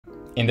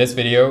In this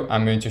video,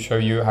 I'm going to show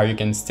you how you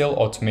can still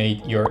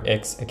automate your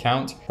X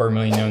account,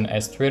 formerly known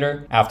as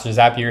Twitter, after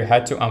Zapier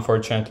had to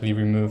unfortunately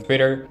remove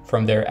Twitter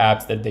from their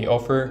apps that they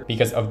offer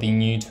because of the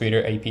new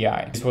Twitter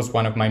API. This was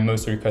one of my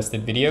most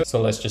requested videos,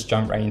 so let's just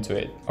jump right into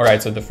it.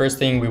 Alright, so the first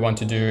thing we want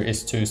to do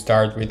is to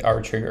start with our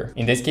trigger.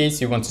 In this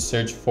case, you want to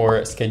search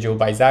for Schedule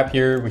by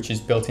Zapier, which is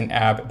built-in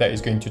app that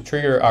is going to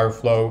trigger our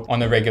flow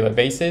on a regular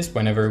basis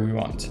whenever we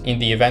want. In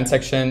the event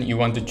section, you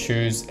want to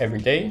choose every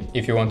day,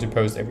 if you want to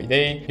post every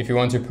day. If you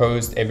want to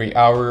post every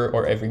hour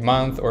or every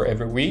month or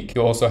every week,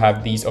 you also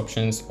have these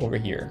options over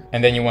here.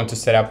 And then you want to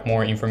set up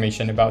more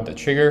information about the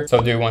trigger.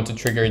 So do you want to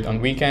trigger it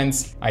on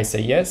weekends? I say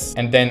yes.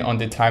 And then on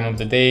the time of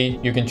the day,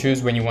 you can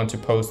choose when you want to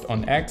post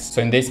on X. So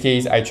in this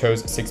case, I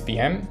chose 6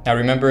 p.m. Now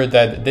remember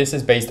that this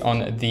is based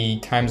on the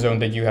time zone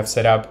that you have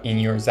set up in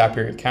your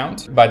Zapier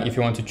account. But if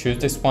you want to choose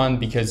this one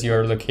because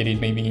you're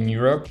located maybe in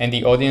Europe and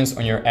the audience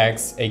on your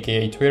X,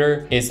 aka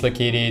Twitter, is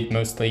located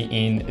mostly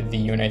in the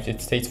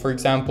United States, for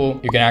example,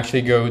 you can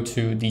actually go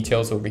to details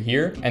over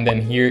here, and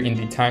then here in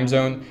the time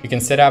zone you can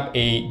set up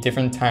a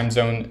different time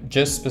zone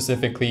just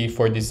specifically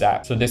for this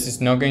app. So this is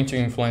not going to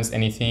influence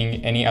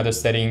any other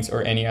settings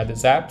or any other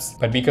apps,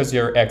 but because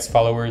your X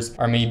followers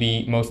are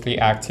maybe mostly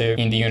active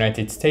in the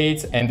United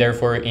States and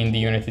therefore in the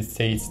United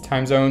States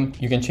time zone,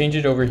 you can change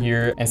it over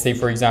here and say,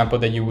 for example,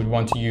 that you would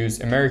want to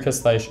use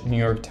America/New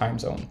York time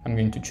zone. I'm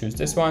going to choose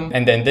this one,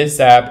 and then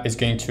this app is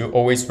going to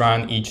always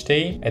run each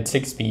day at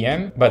 6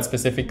 p.m. but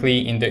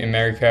specifically in the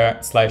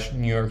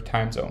America/New York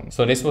time zone.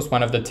 So this was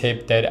one of the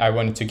tips that I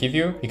wanted to give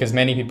you because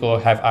many people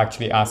have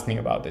actually asked me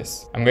about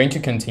this. I'm going to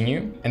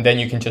continue, and then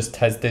you can just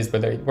test this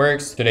whether it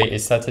works. Today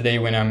is Saturday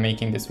when I'm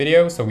making this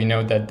video, so we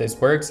know that this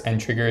works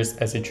and triggers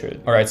as it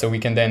should. All right, so we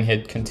can then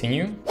hit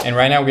continue. And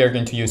right now we are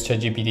going to use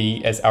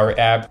ChatGPT as our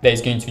app that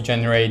is going to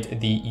generate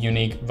the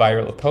unique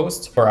viral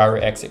post for our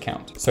X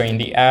account. So in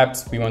the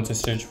apps, we want to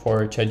search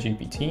for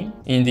ChatGPT.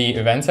 In the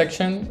event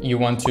section, you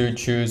want to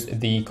choose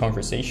the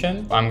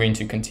conversation. I'm going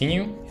to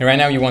continue. And right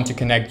now you want to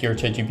connect your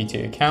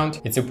ChatGPT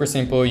account. It's super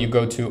simple. You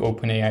go to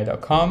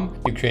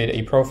openai.com, you create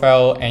a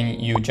profile,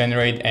 and you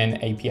generate an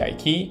API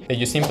key that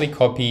you simply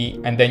copy,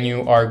 and then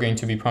you are going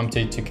to be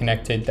prompted to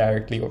connect it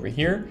directly over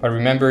here. But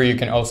remember, you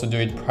can also do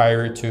it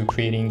prior to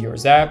creating your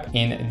Zap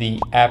in the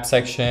app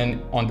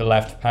section on the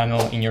left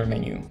panel in your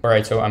menu. All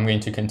right, so I'm going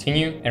to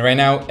continue. And right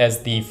now,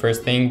 as the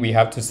first thing, we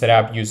have to set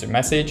up user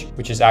message,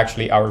 which is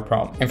actually our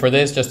prompt. And for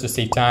this, just to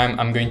save time,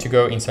 I'm going to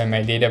go inside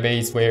my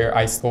database where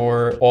I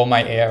store all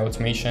my AI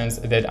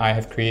automations that I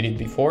have created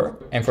before.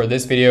 And for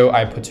this video,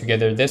 I put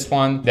together this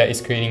one that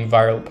is creating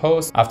viral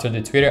posts after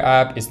the Twitter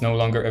app is no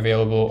longer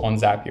available on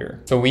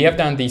Zapier. So we have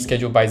done the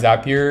Schedule by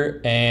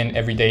Zapier and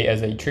every day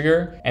as a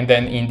trigger. And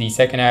then in the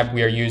second app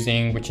we are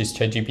using, which is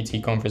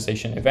ChatGPT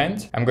conversation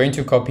event, I'm going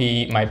to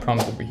copy my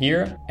prompt over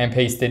here and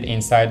paste it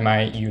inside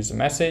my user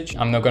message.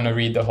 I'm not going to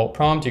read the whole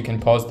prompt. You can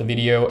pause the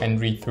video and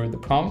read through the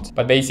prompt.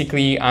 But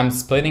basically I'm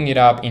splitting it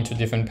up into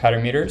different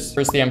parameters.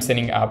 Firstly, I'm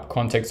setting up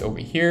context over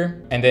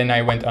here. And then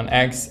I went on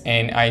X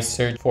and I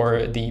searched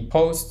for the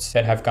posts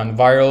that have gone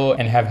viral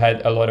and have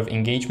had a lot of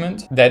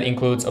engagement. That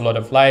includes a lot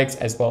of likes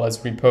as well as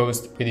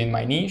reposts within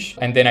my niche.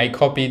 And then I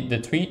copied the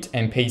tweet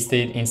and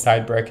pasted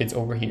inside brackets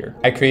over here.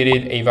 I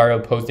created a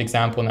viral post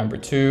example number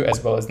 2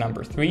 as well as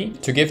number 3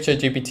 to give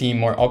ChatGPT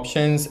more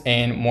options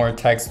and more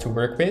text to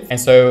work with. And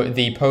so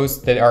the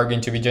posts that are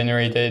going to be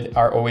generated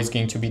are always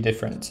going to be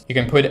different. You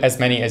can put as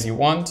many as you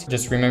want.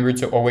 Just remember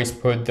to always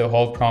put the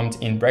whole prompt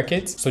in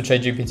brackets so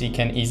ChatGPT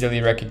can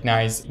easily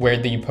recognize where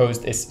the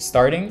post is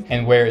starting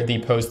and where the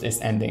post is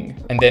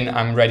ending. And then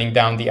I'm writing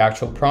down the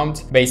actual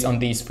prompt based on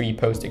these 3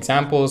 post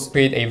examples.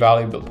 Create a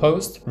valuable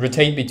post,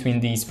 rotate between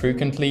these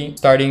frequently,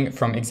 starting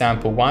from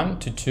example 1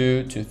 to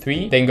 2 to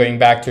 3, then going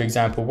back to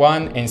example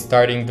 1 and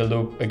starting the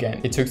loop again.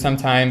 It took some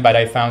time, but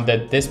I found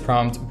that this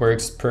prompt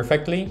works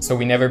perfectly, so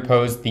we never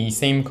post the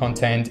same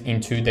content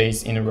in 2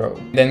 days in a row.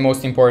 Then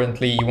most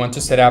importantly, you want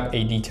to set up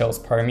a details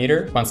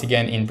parameter. Once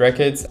again, in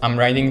brackets, I'm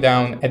writing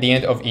down at the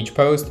end of each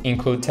post,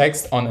 include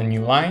text on a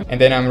new line, and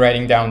then I'm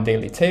writing down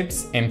daily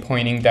tips and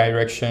pointing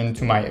direction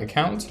to my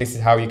account. This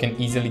is how you can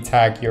easily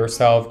tag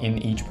yourself in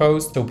each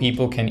post so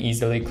people can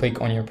easily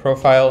click on your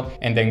profile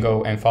and then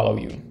go and follow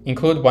you.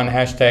 Include one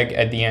hashtag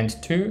at the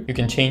end too. You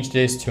can change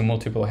this to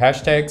multiple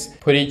hashtags.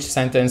 Put each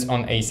sentence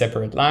on a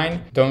separate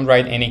line. Don't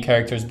write any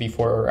characters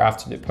before or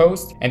after the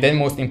post. And then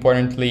most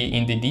importantly,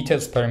 in the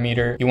details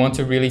parameter, you want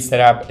to really set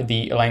up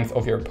the length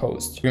of your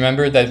post.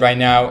 Remember that right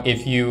now,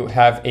 if you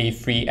have a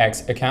free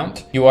X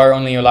account, you are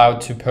only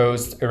allowed to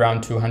post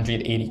around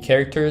 280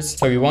 characters.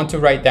 So you want to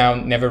write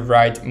down, never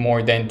write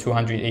more than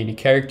 280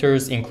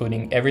 characters,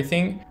 including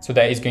everything. So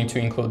that is going to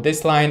include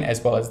this line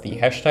as well as the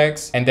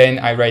hashtags. And then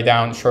I write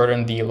down,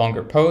 shorten the a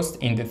longer post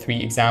in the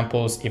 3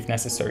 examples if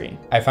necessary.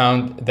 I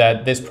found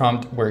that this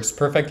prompt works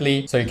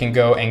perfectly, so you can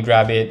go and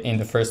grab it in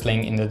the first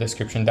link in the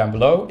description down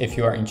below if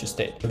you are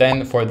interested.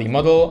 Then for the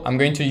model, I'm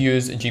going to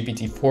use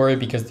GPT-4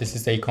 because this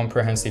is a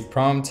comprehensive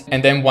prompt.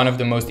 And then one of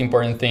the most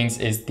important things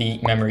is the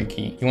memory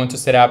key. You want to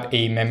set up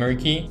a memory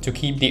key to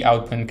keep the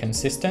output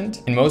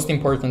consistent. And most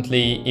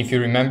importantly, if you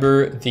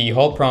remember, the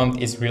whole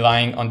prompt is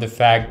relying on the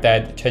fact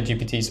that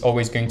ChatGPT is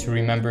always going to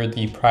remember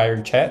the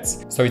prior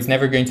chats, so it's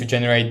never going to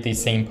generate the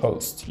same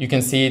post. You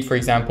can see it, for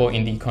example,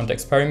 in the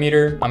context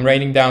parameter. I'm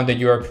writing down that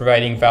you are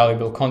providing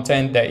valuable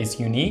content that is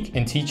unique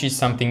and teaches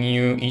something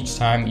new each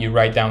time you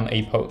write down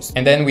a post.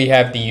 And then we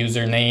have the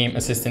username,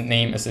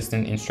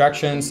 assistant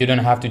instructions. You don't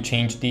have to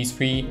change these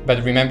 3,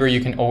 but remember, you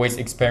can always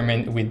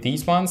experiment with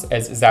these ones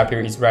as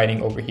Zapier is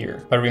writing over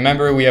here. But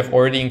remember, we have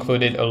already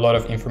included a lot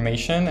of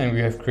information and we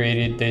have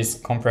created this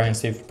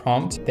comprehensive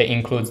prompt that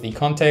includes the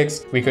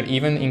context. We could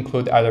even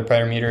include other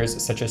parameters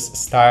such as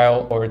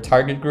style or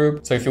target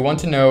group. So if you want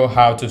to know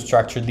how to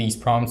structure these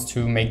prompts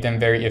to make them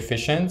very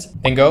efficient,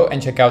 then go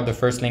and check out the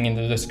first link in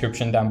the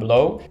description down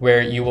below,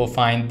 where you will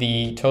find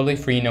the totally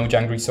free no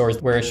junk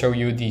resource where I show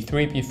you the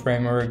 3P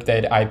framework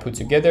that I put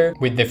together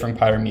with different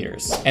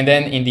parameters. And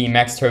then in the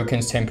max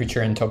tokens,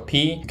 temperature and top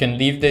P, you can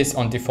leave this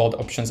on default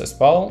options as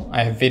well.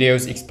 I have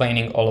videos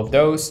explaining all of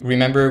those.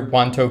 Remember,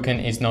 1 token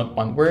is not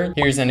 1 word.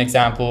 Here's an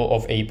example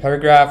of a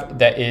paragraph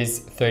that is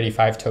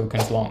 35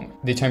 tokens long.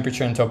 The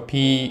temperature and top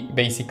P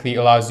basically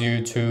allows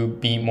you to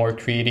be more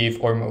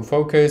creative or more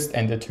focused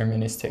and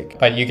deterministic,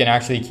 but you can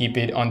actually keep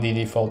it on the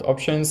default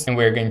options, and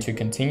we're going to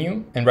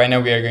continue. And right now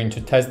we are going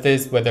to test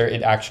this, whether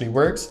it actually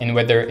works and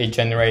whether it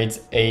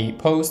generates a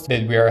post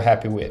that we are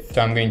happy with.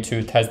 So I'm going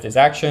to test this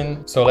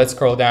action. So let's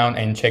scroll down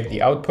and check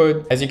the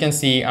output. As you can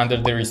see, under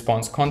the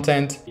response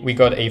content, we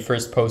got a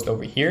first post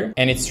over here,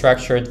 and it's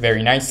structured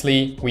very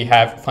nicely. We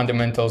have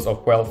fundamentals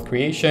of wealth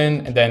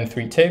creation, and then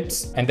 3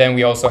 tips. And then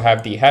we also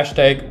have the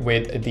hashtag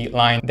with the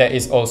line that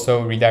is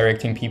also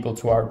redirecting people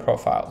to our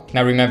profile.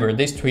 Now remember,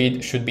 this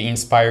tweet should be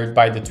inspired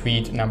by the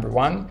tweet number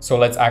 1. So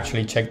let's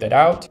actually check that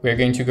out. We're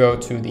going to go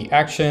to the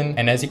action,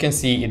 and as you can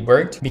see, it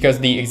worked because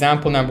the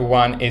example number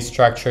 1 is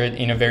structured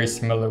in a very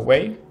similar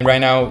way. And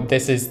right now,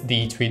 this is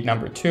the tweet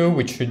number 2,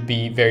 which should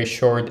be very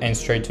short and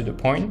straight to the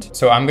point.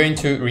 So I'm going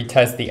to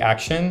retest the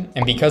action,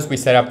 and because we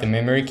set up the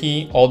memory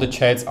key, all the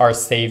chats are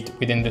saved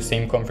within the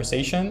same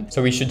conversation.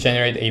 So we should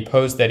generate a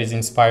post that is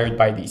inspired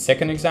by the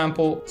second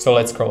example. So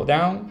let's scroll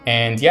down,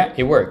 and yeah,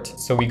 it worked.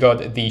 So we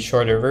got the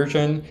shorter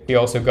version. We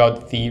also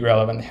got the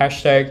relevant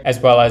hashtag as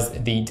well as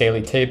the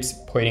daily tips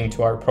pointing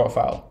to our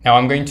profile. Now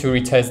I'm going to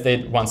retest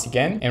it once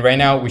again, and right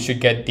now we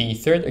should get the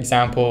third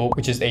example,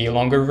 which is a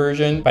longer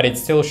version, but it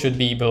still should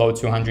be below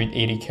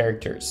 280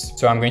 characters.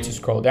 So I'm going to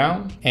scroll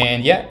down,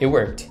 and yeah, it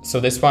worked. So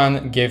this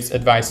one gives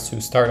advice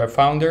to startup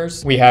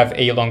founders. We have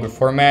a longer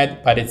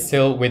format, but it's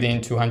still within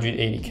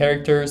 280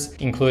 characters,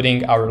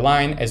 including our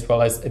line as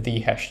well as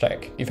the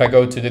hashtag. If I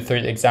go to the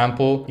third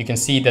example, you can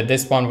see that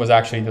this one was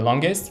actually the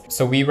longest.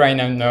 So we right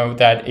now know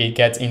that it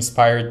gets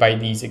inspired by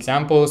these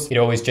examples. It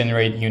always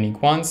generates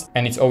unique ones,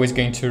 and it's always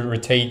going to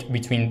rotate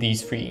between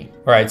these 3.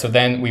 All right, so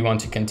then we want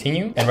to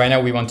continue. And right now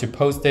we want to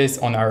post this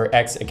on our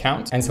X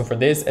account. And so for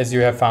this, as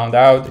you have found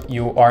out,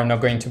 you are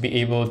not going to be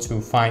able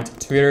to find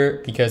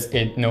Twitter because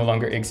it no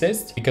longer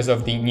exists because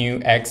of the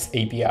new X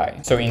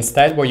API. So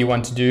instead, what you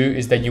want to do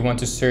is that you want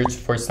to search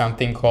for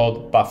something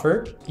called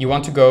Buffer. You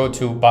want to go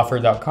to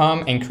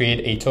buffer.com and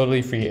create a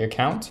totally free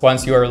account.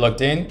 Once you are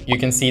logged in, you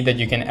can see that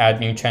you can add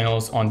new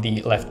channels on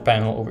the left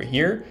panel over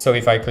here. So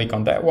if I click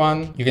on that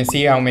one, you can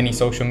see how many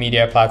social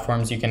media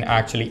platforms you can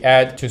actually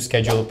add to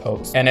schedule a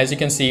post. And as you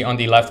can see on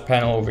the left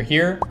panel over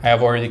here, I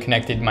have already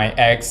connected my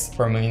X,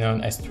 formerly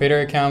known as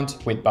Twitter account,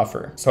 with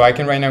Buffer. So I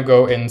can right now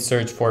go and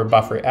search for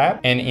Buffer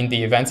app, and in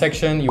the event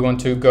section, you want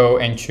to go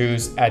and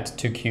choose add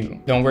to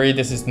queue. Don't worry,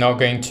 this is not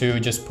going to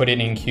just put it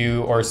in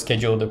queue or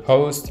schedule the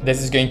post.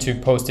 This is going to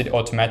post it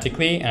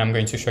automatically, and I'm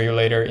going to show you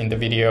later in the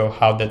video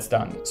how that's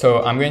done.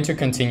 So I'm going to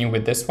continue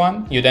with this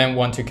one. You then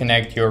want to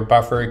connect your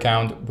Buffer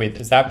account with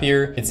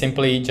Zapier. It's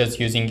simply just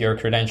using your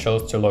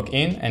credentials to log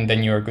in, and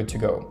then you're good to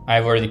go.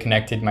 I've already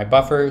connected my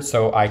Buffer,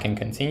 so I can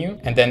continue.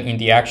 And then in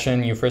the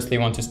action, you firstly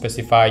want to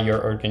specify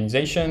your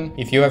organization.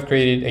 If you have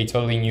created a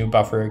totally new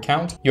Buffer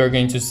account, you're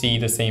going to see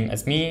the same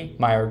as me,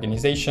 my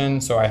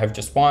organization. So I have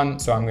just one,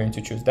 so I'm going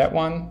to choose that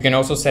one. You can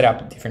also set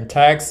up different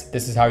tags.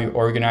 This is how you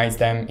organize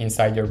them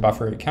inside your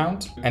Buffer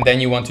account. And then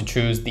you want to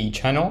choose the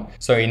channel.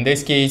 So in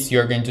this case,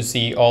 you're going to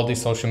see all the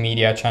social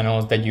media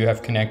channels that you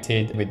have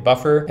connected with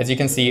Buffer. As you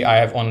can see, I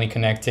have only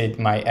connected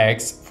my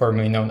X,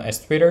 formerly known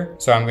as Twitter.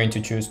 So I'm going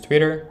to choose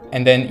Twitter.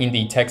 And then in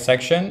the text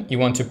section, you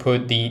want to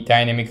put the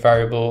dynamic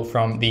variable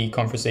from the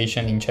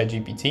conversation in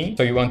ChatGPT.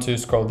 So you want to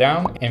scroll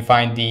down and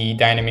find the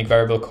dynamic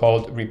variable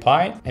called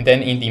reply. And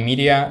then in the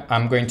media,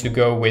 I'm going to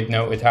go with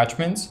no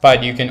attachments,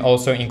 but you can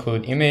also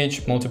include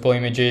image, multiple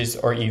images,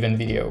 or even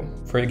video.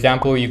 For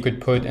example, you could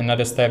put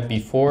another step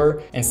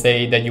before and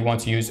say that you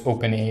want to use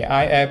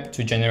OpenAI app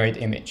to generate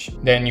image.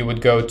 Then you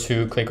would go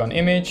to click on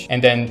image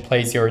and then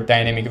place your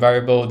dynamic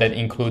variable that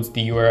includes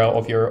the URL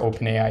of your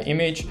OpenAI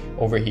image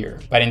over here.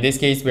 But in this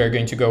case, we are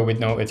going to go with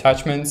no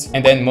attachments.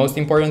 And then most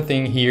important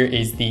thing here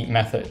is the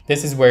method.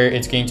 This is where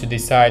it's going to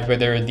decide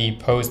whether the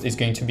post is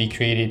going to be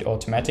created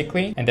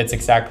automatically. And that's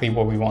exactly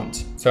what we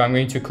want. So I'm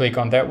going to click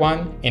on that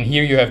one. And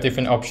here you have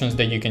different options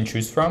that you can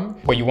choose from.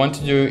 What you want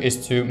to do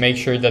is to make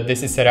sure that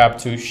this is set up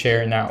to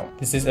share now.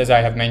 This is, as I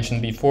have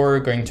mentioned before,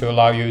 going to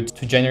allow you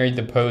to generate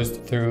the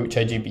post through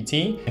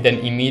ChatGPT and then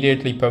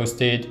immediately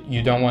post it.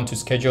 You don't want to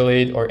schedule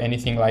it or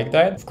anything like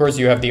that. Of course,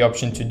 you have the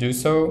option to do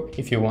so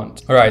if you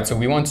want. All right, so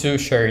we want to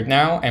share it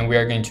now and we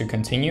are going to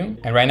continue.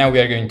 And right now we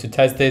are going to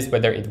test this,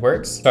 whether it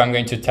works. So I'm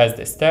going to test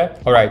this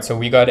step. All right, so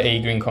we got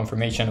a green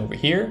confirmation over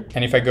here.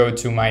 And if I go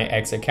to my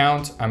X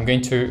account, I'm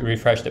going to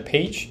refresh the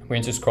page. I'm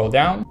going to scroll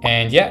down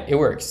and yeah, it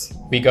works.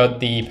 We got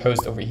the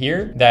post over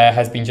here that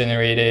has been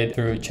generated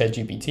through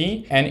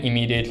ChatGPT and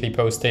immediately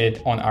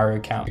posted on our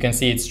account. You can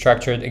see it's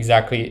structured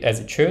exactly as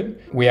it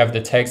should. We have the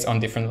text on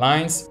different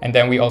lines, and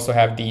then we also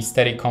have the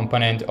static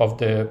component of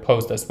the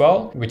post as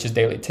well, which is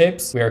daily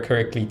tips. We are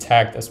correctly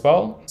tagged as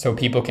well, so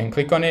people can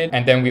click on it.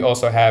 And then we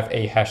also have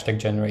a hashtag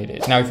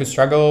generated. Now, if you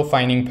struggle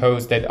finding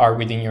posts that are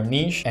within your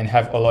niche and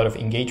have a lot of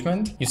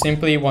engagement, you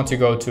simply want to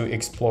go to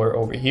explore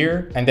over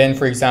here. And then,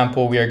 for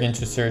example, we are going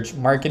to search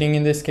marketing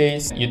in this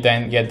case. You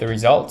then get the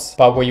results.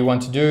 But what you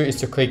want to do is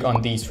to click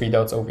on these three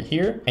dots over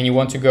here, and you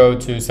want to go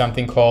to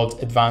something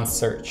called advanced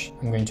search.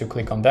 I'm going to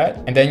click on that,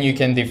 and then you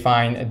can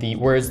define the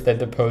words that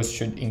the post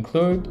should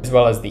include, as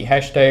well as the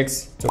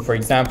hashtags. So for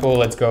example,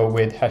 let's go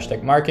with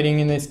hashtag marketing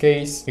in this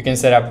case. You can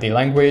set up the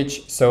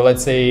language. So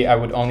let's say I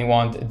would only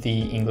want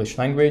the English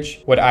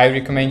language. What I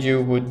recommend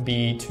you would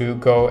be to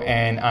go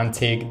and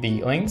untick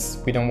the links.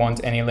 We don't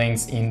want any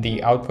links in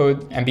the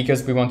output. And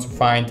because we want to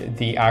find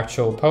the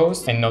actual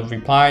post and not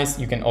replies,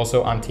 you can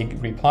also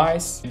untick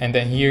replies. And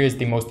then here is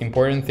the most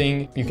important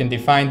thing. You can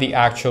define the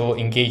actual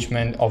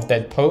engagement of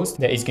that post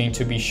that is going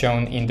to be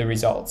shown in the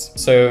results.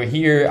 So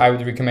here I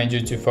would recommend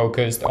you to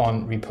focus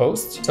on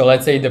reposts. So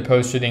let's say the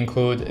post should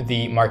include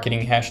the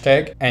marketing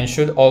hashtag and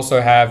should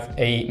also have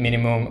a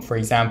minimum, for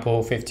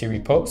example, 50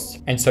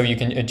 reposts. And so you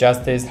can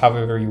adjust this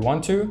however you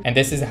want to. And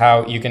this is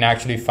how you can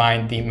actually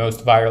find the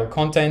most viral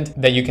content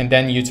that you can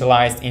then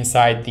utilize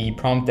inside the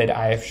prompt that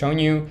I have shown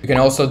you. You can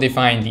also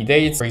define the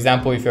dates. For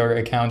example, if your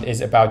account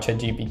is about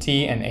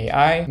ChatGPT and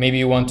AI, maybe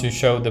you want to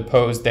show the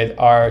posts that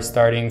are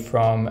starting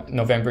from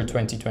November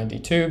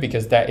 2022,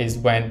 because that is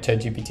when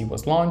ChatGPT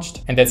was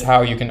launched. And that's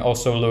how you can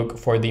also look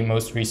for the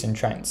most recent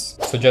trends.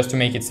 So just to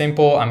make it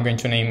simple, I'm going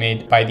to name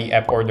it by the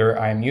app order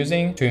I am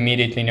using to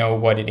immediately know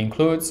what it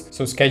includes.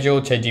 So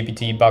schedule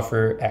ChatGPT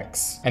Buffer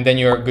X. And then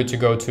you're good to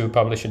go to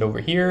publish it over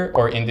here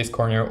or in this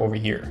corner over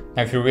here.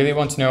 Now, if you really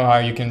want to know how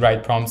you can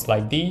write prompts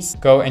like these,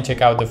 go and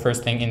check out the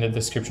first link in the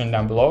description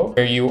down below,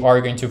 where you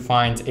are going to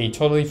find a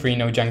totally free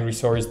no junk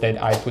resource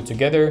that I put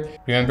together.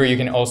 Remember, you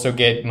can also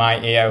get my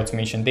AI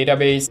automation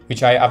database,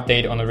 which I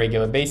update on a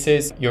regular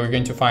basis. You're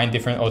going to find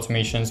different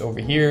automations over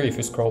here. If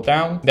you scroll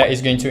down, that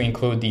is going to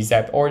include the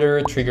Zap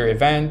order, trigger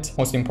event,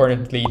 most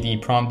importantly, the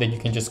prompt that you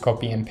can just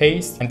copy and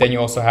paste. And then you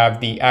also have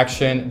the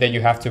action that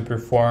you have to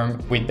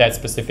perform with that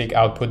specific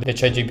output that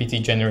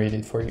ChatGPT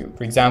generated for you.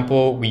 For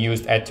example, we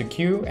used add to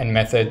queue and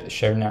method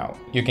share now.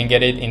 You can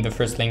get it in the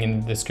first link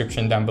in the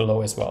description down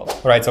below as well.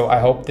 All right, so I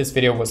hope this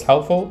video was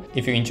helpful.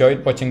 If you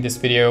enjoyed watching this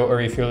video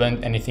or if you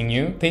learned anything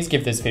new, please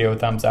give this video a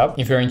thumbs up.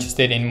 If you're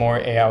interested in more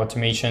AI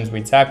automations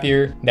with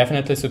Zapier,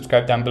 definitely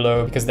subscribe down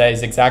below, because that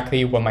is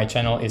exactly what my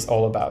channel is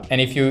all about. And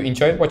if you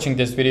enjoyed watching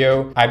this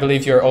video, I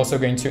believe you're also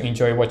going to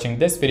enjoy watching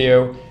this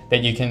video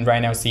that you can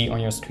right now see on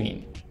your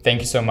screen.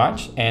 Thank you so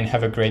much and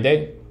have a great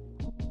day.